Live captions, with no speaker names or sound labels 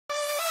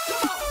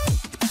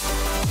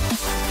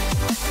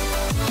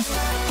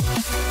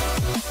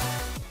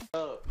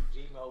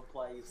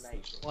Plays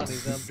Nation. One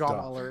of them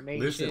drama alert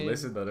nation.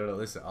 Listen, no,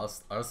 listen.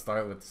 I'll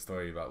start with the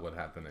story about what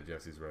happened at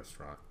Jesse's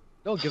restaurant.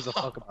 No one gives a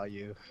fuck about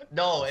you.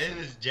 No, it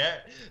was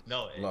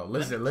No.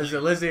 Listen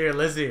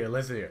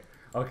here.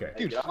 Okay,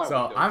 Dude,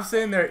 so I'm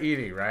sitting there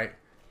eating, right?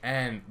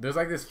 And there's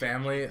like this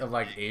family of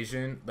like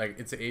Asian, like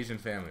it's an Asian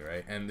family,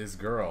 right? And this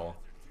girl,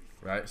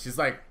 right?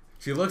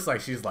 She looks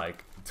like she's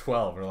like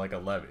 12 or like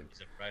 11.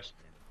 She's a freshman.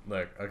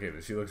 Look, okay,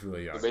 but she looks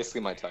really young. You're basically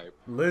my type.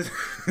 Listen.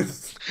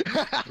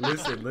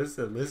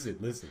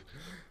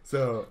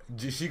 So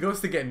she goes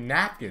to get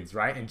napkins,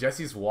 right? And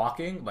Jesse's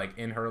walking like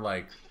in her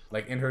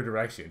in her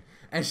direction,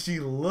 and she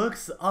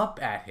looks up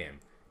at him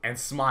and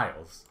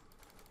smiles.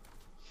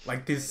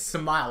 Like this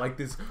smile, like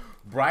this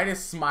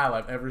brightest smile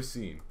I've ever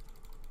seen.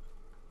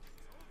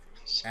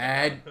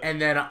 And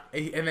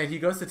then he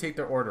goes to take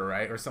their order,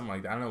 right, or something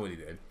like that. I don't know what he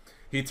did.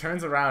 He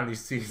turns around and he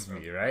sees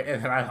me, right,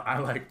 and then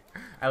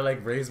I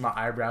raise my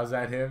eyebrows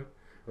at him,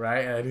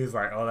 right, and he's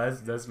like, "Oh,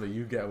 that's what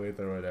you get with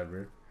or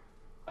whatever."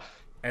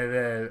 And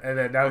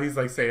then now he's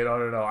like saying,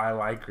 "Oh no, I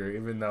like her,"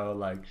 even though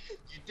like.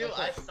 You do.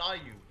 I saw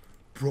you.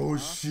 Bro,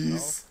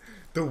 she's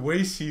the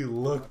way she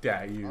looked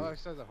at you. Oh, it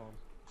says at home.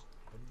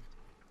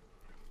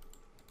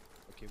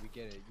 Okay, we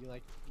get it. You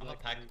like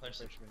pack a punch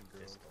freshman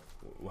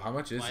girl. How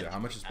much is it? How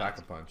much is pack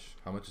a punch?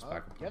 How much is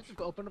pack a punch? You have to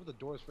go open up the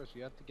doors first.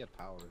 You have to get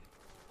powered.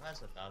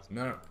 That's 1,000.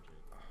 No.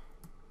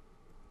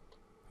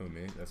 Who,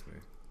 me? That's me.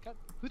 God,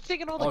 who's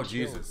taking all the Oh kills?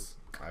 Jesus!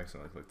 I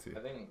accidentally clicked T. I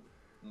think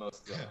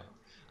most of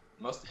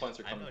the points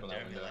are coming from that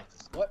Jeremy window. likes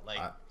to What? Like,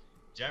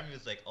 Jeremy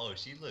was like, "Oh,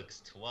 she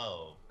looks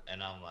 12,"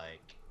 and I'm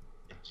like,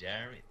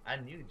 I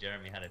knew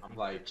Jeremy had a. I'm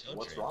like,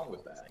 what's wrong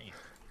with that?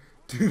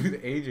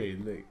 Dude,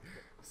 AJ, like,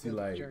 see, Dude,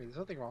 like. Jeremy, there's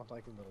nothing wrong with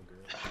liking little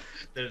girls.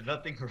 There's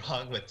nothing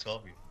wrong with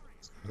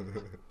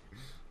 12-year-olds.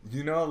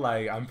 You know,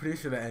 like, I'm pretty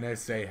sure the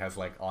NSA has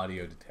like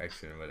audio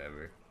detection or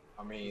whatever.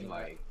 I mean,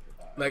 like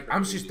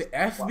I'm just the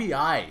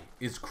FBI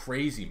is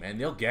crazy, man.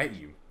 They'll get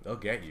you. They'll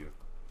get you.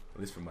 At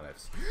least from what I've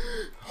seen.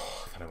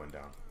 Oh, I thought I went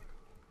down.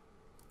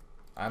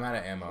 I'm out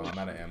of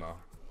ammo.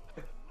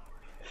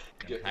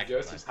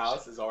 Joseph's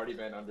house has already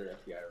been under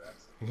FBI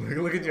arrest.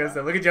 Look at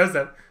Joseph. Look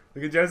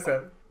at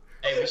Joseph.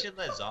 Hey, we should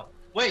let zombie.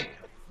 Wait.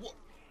 What?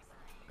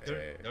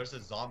 Hey. There's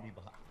a zombie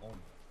behind. Oh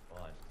my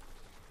god.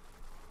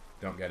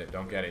 Don't get it.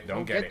 Don't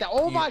Don't get get it. that.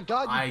 Oh my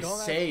god, you I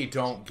dumbass. say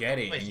don't get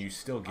it, Wait. and you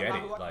still get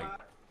it. Like.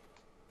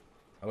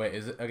 Oh wait,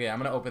 is it okay? I'm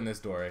gonna open this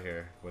door right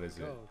here. What is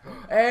it? Go.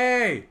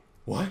 Hey!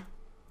 What?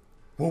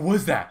 What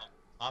was that?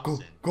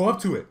 Thompson. Go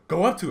up to it.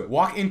 Go up to it.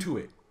 Walk into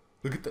it.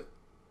 Look at the.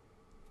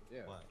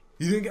 Yeah. What?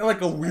 You didn't get like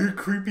a weird,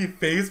 creepy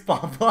face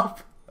pop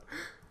up.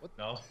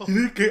 No. You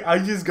didn't get. I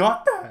just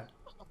got that.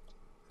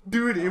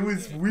 Dude, it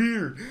was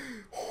weird.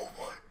 Oh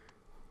my.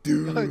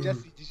 Dude. Oh,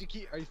 Jesse,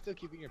 are you still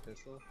keeping your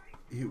pistol?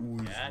 It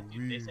was Yeah,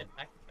 dude, they weird. said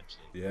pack a punch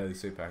it. Yeah, they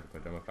say pack a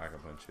punch. I'm gonna pack a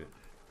punch it.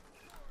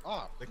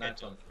 Oh, Look at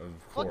him.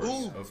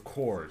 Of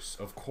course.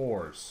 of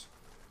course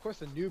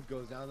the noob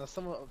goes down. Now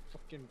someone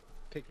fucking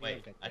pick me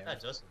Wait, up. I goddammit.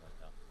 thought Joseph went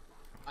down.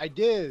 I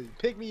did.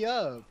 Pick me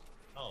up.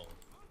 Oh.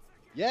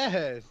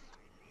 Yes.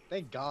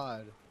 Thank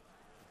God.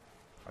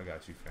 I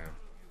got you, fam.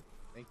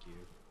 Thank you.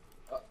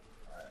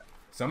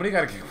 Somebody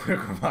gotta get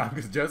quick with mine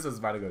because Joseph's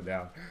about to go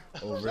down.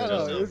 Over Shut and up,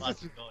 over. Joseph's it's about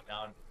just- to go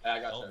down. I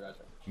got you.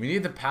 We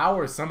need the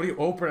power. Somebody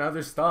open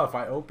other stuff.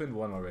 I opened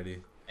one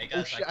already. Hey Oh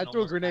guys, shit, can I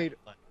threw a almost pack grenade.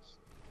 punch.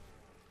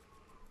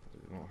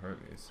 It won't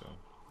hurt me, so.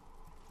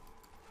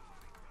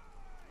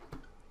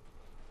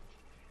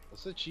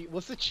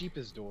 What's the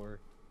cheapest door?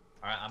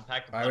 Alright, I'm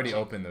packing. I already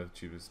punch. opened the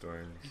cheapest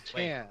door. You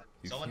Wait. can't.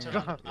 You Someone can't.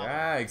 turn on the power.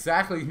 Yeah,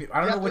 exactly.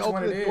 I don't know which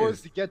one it the doors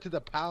is. to get to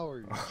the power.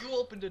 You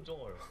opened the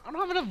door. I don't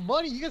have enough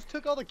money. You guys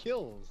took all the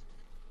kills.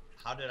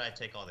 How did I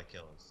take all the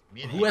kills?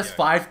 Me and Who has AJ are-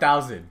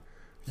 5,000?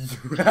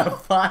 You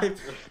have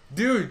 5.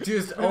 Dude,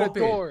 just Open a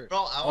open. door.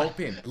 Bro, I want-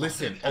 Open.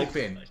 Listen, Pack a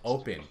open. punch.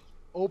 Open.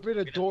 Open a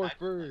We're gonna door pack a punch,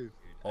 first. dude.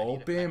 I need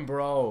a Open, pack-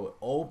 bro.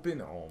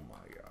 Open. Oh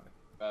my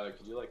god.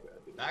 Could you like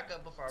that? Back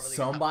up before I really.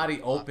 Somebody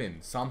get my-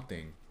 open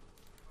something.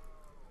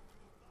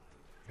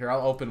 Here,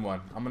 I'll open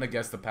one. I'm gonna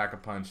guess the pack a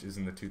punch is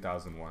in the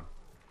 2001.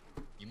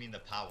 You mean the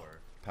power?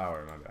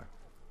 Power, my bad.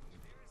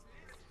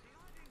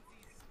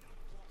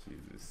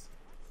 Jesus.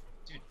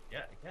 Dude,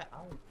 yeah.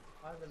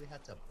 I really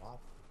had to bop.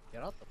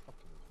 Get out the fucking.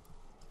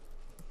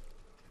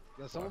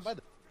 Yo, someone Watch. by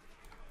the.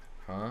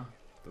 Huh?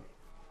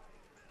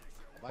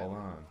 Hold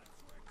on.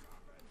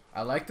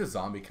 I like the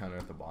zombie counter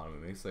at the bottom.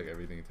 It makes like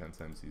everything 10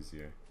 times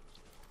easier.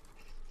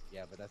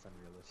 Yeah, but that's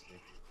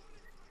unrealistic.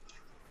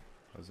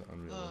 How's it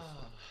unrealistic?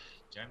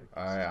 Jeremy.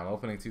 Alright, I'm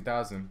opening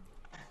 2000.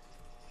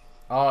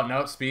 Oh,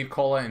 no. Speed,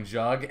 cola, and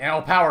jug. And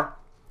oh, power!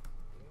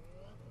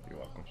 You're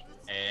welcome.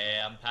 Hey,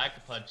 I'm pack a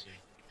punching.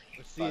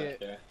 Let's see it.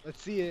 5K.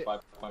 Let's see it.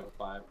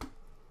 5.5.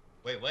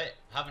 Wait.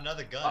 I have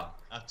another gun.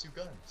 I have 2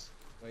 guns.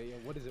 Wait, yo,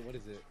 what is it? What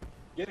is it?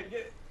 Get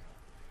it.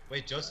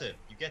 Wait, Joseph,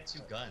 you get 2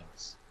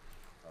 guns.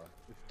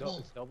 It's double. Oh.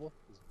 It's double.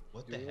 It's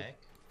What the dual. heck?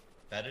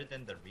 Better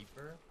than the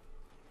Reaper?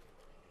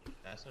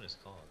 That's what it's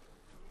called.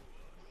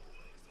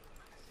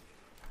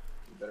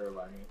 better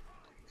revive me.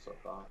 So I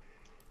thought.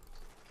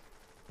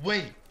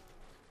 Wait.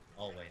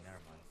 Oh wait, never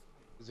mind.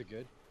 Is it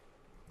good?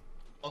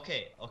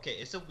 Okay,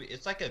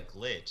 it's like a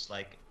glitch.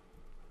 Like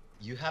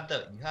you have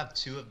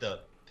two of the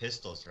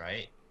pistols,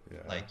 right? Yeah.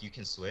 Like you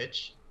can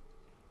switch.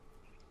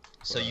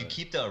 So you But-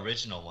 keep the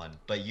original one,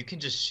 but you can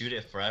just shoot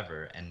it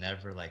forever and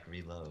never like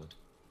reload.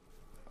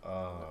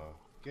 Oh.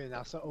 Good.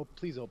 Now, so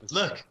please open.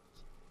 Look!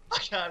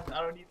 I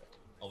don't need.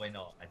 Oh wait,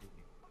 no, I do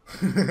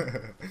need.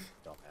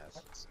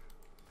 Dumbass.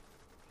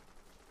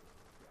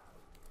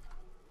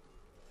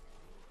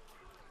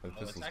 That Oh, it's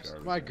pistol's actually-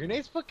 garbage. My man.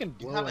 grenades fucking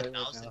You blow have it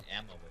 1,000 right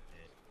ammo with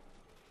it.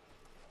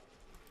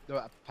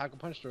 now. The pack a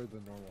punch or the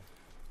normal?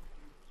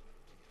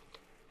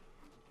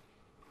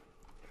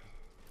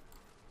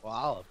 Well,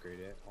 I'll upgrade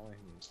it. Only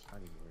I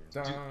need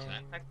Dude, Dun. can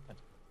I pack punch?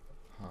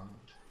 Huh?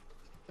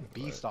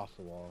 beast off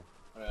the wall.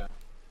 Oh, yeah.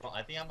 Bro,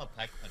 I think I'm a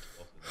pack punch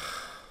both of them.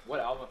 What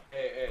album?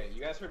 Hey,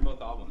 you guys heard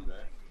both albums,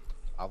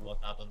 right? Both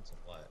albums of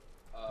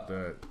what?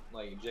 The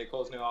Like J.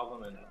 Cole's new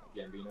album and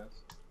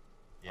Gambino's.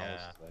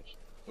 Yeah.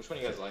 Which one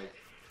you guys like?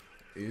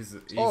 is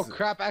Oh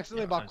crap! I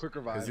accidentally Yeah, bought I'm- quick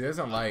Because revive. he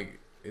doesn't like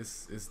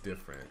it's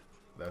different.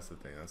 That's the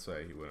thing. That's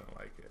why he wouldn't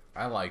like it.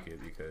 I like it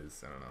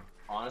because I don't know.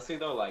 Honestly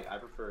though, like I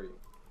prefer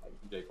like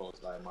J. Cole's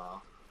by a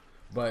mile.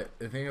 But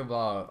the thing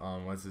about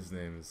what's his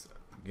name is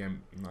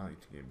not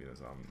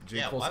Gambino's album. J.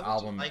 Yeah, Cole's why would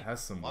album you like,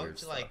 has some why weird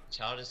would you stuff. like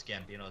Childish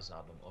Gambino's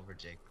album over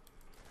Jake?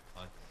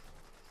 Fuck.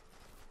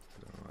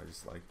 I don't know, I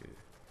just like it.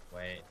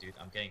 Wait, dude,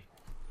 I'm getting.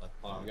 What?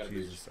 Oh, we gotta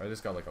Jesus, I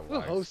just got like a Who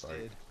lag hosted?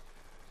 spike.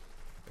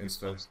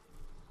 Insta.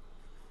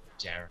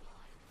 Jared.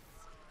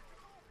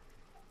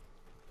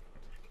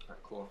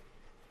 Alright, cool.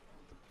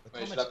 Look Wait,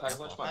 how should much I pack ammo.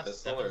 punch I my have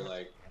pistol or 700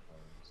 like?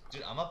 ammos.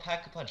 Dude, I'm gonna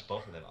pack a punch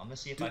both of them. I'm gonna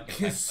see if I Dude, can.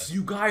 can pack punch.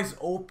 you guys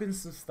open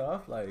some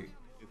stuff? Like,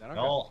 Dude, I don't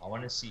No, I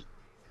want to see.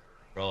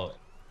 Bro,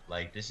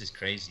 like this is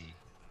crazy.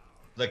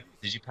 Look,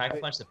 did you pack a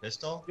Wait. punch the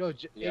pistol? Yo, Yeah,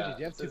 AJ, do you have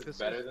this two is pistols?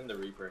 better than the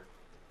Reaper.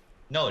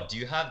 No,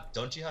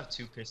 don't you have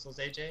two pistols,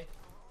 AJ?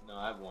 No,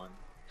 I have one.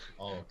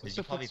 Oh, What because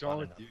the you probably fuck's wrong bought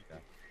with another you?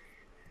 guy.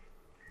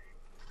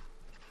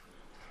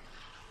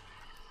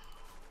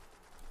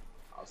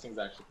 Oh, this thing's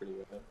actually pretty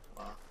good.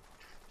 Wow.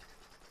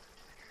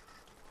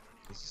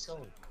 This is so.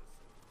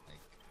 Like,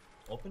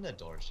 open the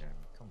door, Jeremy.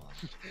 Come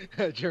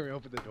on. Jeremy,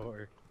 open the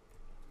door.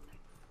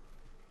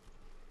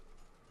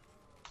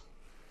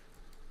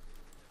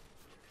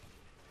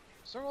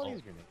 Start all Oh.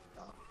 these grenades.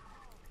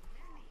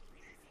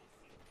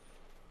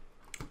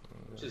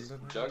 Which is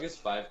Jug is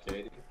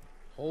 5K. Dude.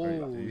 are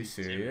you Holy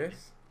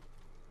serious?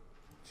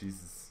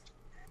 Jesus.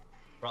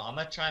 Bro, I'm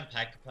gonna try and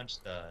pack a punch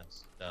the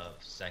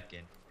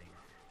second thing.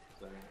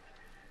 So,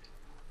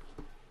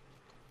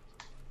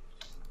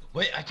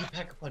 Wait, I can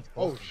pack a punch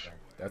Oh, both of them.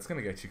 That's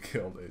gonna get you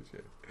killed,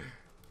 AJ.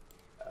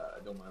 I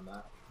don't mind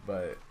that.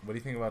 But what do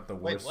you think about the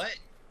Wait, worst? what?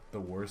 The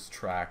worst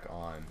track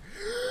on.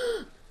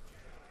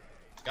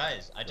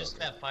 Guys, I just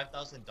Okay. spent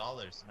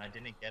 $5,000 and I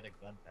didn't get a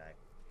gun back.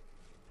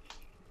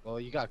 Well,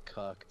 you got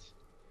cucked.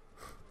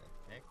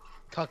 Heck?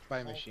 Cucked by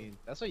a machine.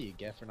 That's what you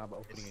get for not It's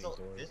opening any still,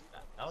 doors.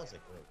 that was a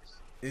glitch.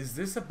 Is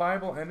this a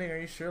Bible ending? Are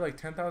you sure? Like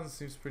 10,000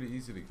 seems pretty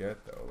easy to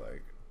get though.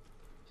 Like,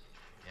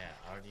 Yeah,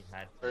 I already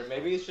had. Or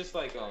maybe it's just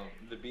like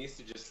the beast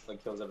who just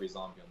like kills every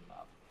zombie on the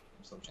map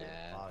or some shit.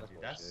 Nah, Wow, that's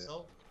dude, that's bullshit.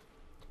 so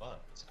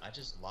fucked. I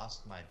just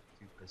lost my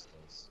 2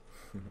 pistols.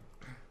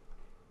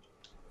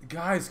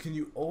 guys, can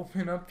you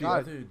open up the God,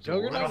 other door?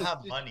 Juggernaut I don't is have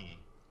just- money.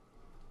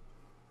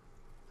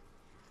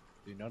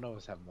 Dude, none of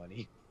us have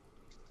money.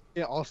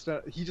 Yeah,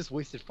 he just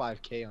wasted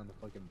 5K on the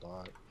fucking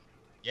bot.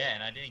 Yeah,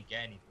 and I didn't get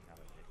anything out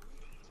of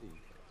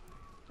it.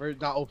 For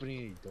not opening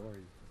any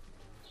doors.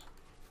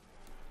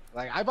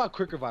 Like, I bought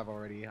quick revive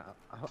already.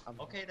 I'm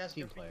Okay, that's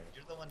team good. player.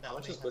 You're the one that How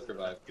much only is has- Quick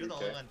Revive? You're the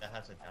 3K? only one that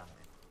has a down.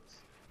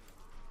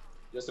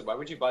 Joseph, why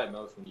would you buy it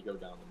most when you go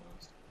down the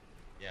most?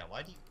 Yeah,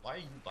 why are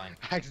you buying?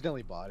 I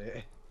accidentally bought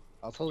it.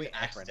 I was holding F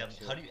right next Accidentally?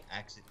 to How it. do you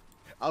accidentally?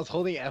 I was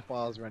holding F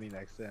while I was running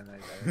next to it, and I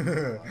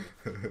accidentally bought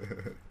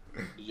it.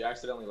 Did you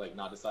accidentally like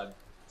not decide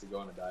to go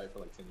on a diet for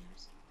like 10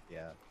 years?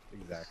 Yeah,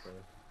 exactly.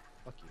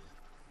 Fuck you.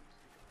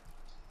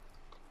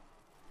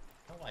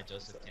 I don't know why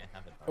Joseph can't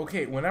have it.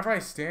 Okay, whenever I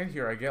stand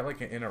here, I get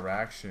like an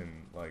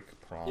interaction like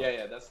prompt.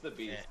 Yeah, that's the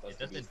beast. Yeah, That's it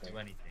the doesn't beast do thing.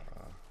 anything.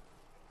 Oh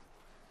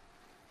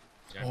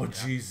Jeremy,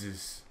 yeah.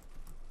 Jesus!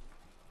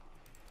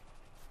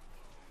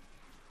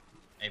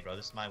 Hey, bro,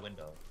 this is my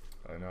window.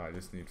 I know. I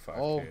just need 5K.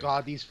 Oh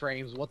god, these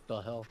frames, what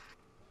the hell?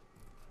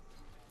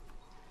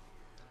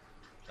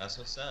 That's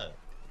what's up.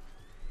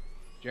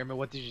 Jeremy,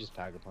 what did you just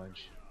pack a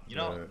punch? You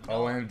know,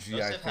 OMG, I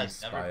Joseph think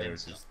has never been Spider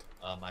to just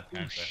my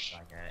parents' Oosh.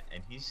 restaurant yet,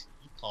 and he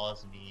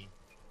calls me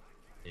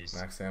his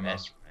max ammo.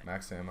 best friend.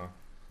 Max ammo.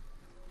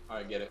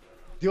 Alright, get it.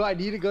 Do I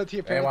need to go to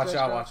your Hey, parents' watch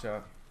out! restaurant?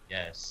 Watch out!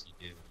 Yes,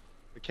 you do.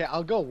 Okay,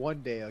 I'll go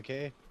one day,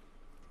 okay?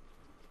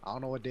 I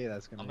don't know what day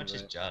that's gonna How be. much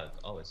is but- Jug?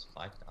 Oh, it's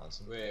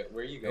 5,000. Wait,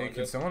 where are you Hey, going? can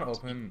Joseph? someone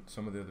open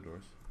some of the other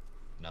doors?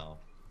 No,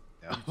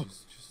 No.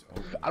 Just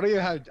open. I don't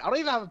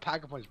even have a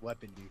pack a punch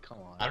weapon, dude. Come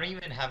on. I don't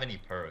even have any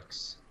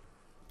perks.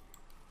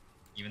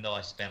 Even though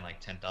I spent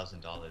like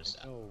 $10,000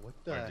 Oh, what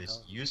the for hell?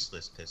 this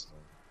useless pistol.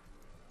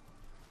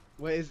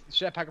 Wait,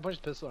 should I pack a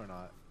punch pistol or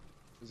not?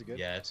 Is it good?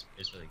 Yeah, it's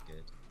really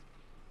good.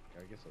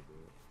 I guess I'll do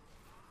it.